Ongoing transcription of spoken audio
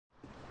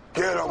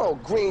Get him. Oh,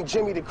 green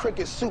Jimmy the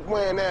cricket suit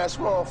wearing ass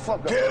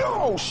motherfucker. Get him.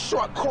 Oh,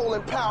 short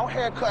Colin Powell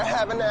haircut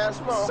having ass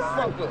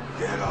motherfucker.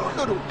 Get him.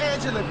 Little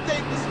Angela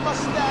Davis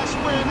mustache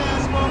wearing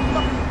ass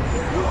motherfucker.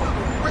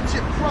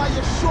 Richard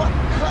Pryor short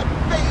cut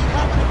fade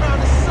having around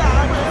the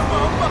side wearing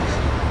motherfucker.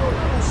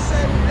 Little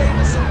Sam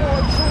Davis and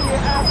Warren Jr.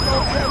 afro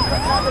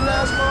haircut having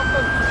ass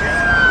motherfucker.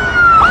 Get him.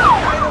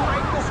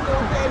 Dynamite Disco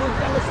Danny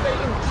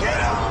devastating.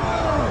 Get him.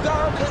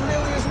 Don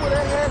Cornelius with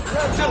a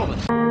haircut.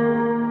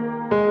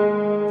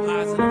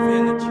 Positive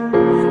energy.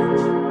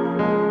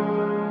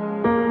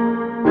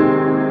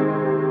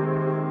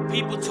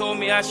 People told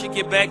me I should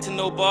get back to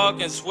no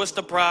bargains. What's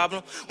the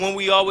problem? When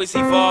we always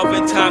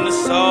evolving, time to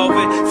solve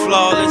it.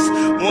 Flawless,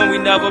 when we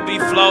never be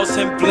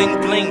flossing. Bling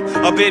bling,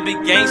 a baby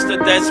gangster,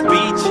 that's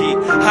BG.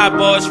 Hot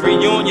Boys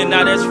reunion,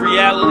 now that's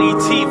reality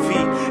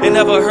TV. It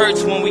never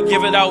hurts when we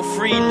give it out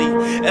freely.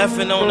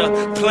 Effing on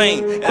a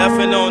plane,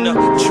 effing on a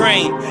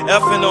train,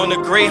 effing on a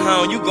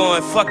Greyhound. You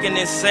going fucking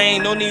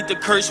insane. No need to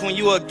curse when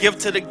you a gift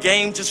to the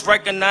game. Just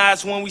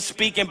recognize when we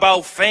speaking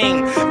about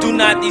fame. Do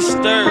not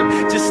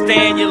disturb, just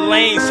stay in your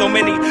lane. So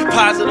many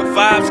positive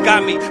vibes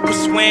got me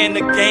persuading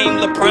the game.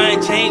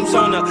 LeBron James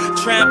on a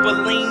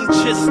trampoline,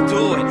 just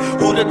do it.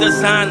 Who the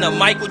designer?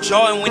 Michael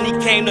Jordan when he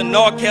came to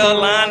North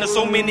Carolina.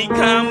 So many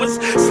commas,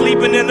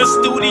 sleeping in the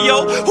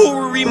studio. Who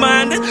will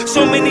remind it?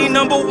 So many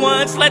number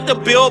ones, let the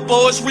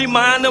billboards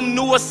remind them.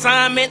 New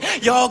assignment,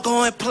 y'all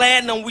going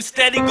platinum, we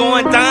steady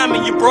going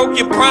diamond. You broke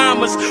your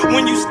promise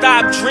when you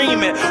stopped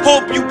dreaming.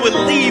 Hope you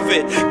believe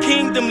it.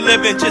 Kingdom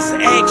living, just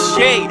ask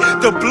Jay.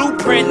 The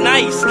blueprint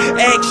nice,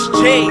 ask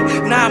Jay.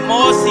 Not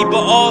Marcy,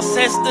 but all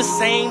sets the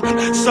same.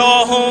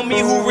 Saw a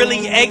homie who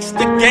really X'd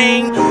the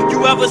game.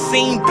 You ever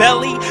seen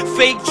Belly?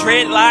 Fake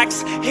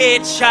dreadlocks,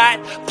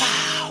 headshot, pow.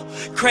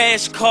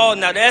 Crash car,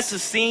 now that's a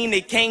scene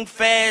that can't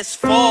fast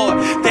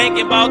forward.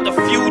 Thinking about the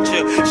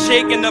future,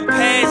 shaking the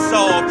past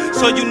off.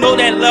 So you know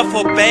that left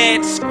a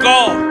bad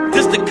scar.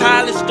 This the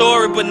college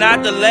story, but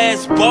not the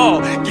last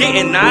ball.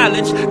 Getting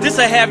knowledge,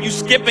 this'll have you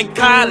skipping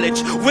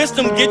college.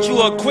 Wisdom get you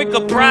a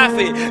quicker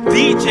profit.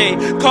 DJ,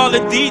 call a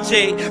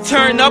DJ,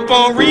 turn up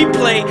on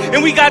replay.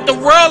 And we got the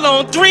world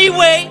on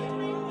three-way.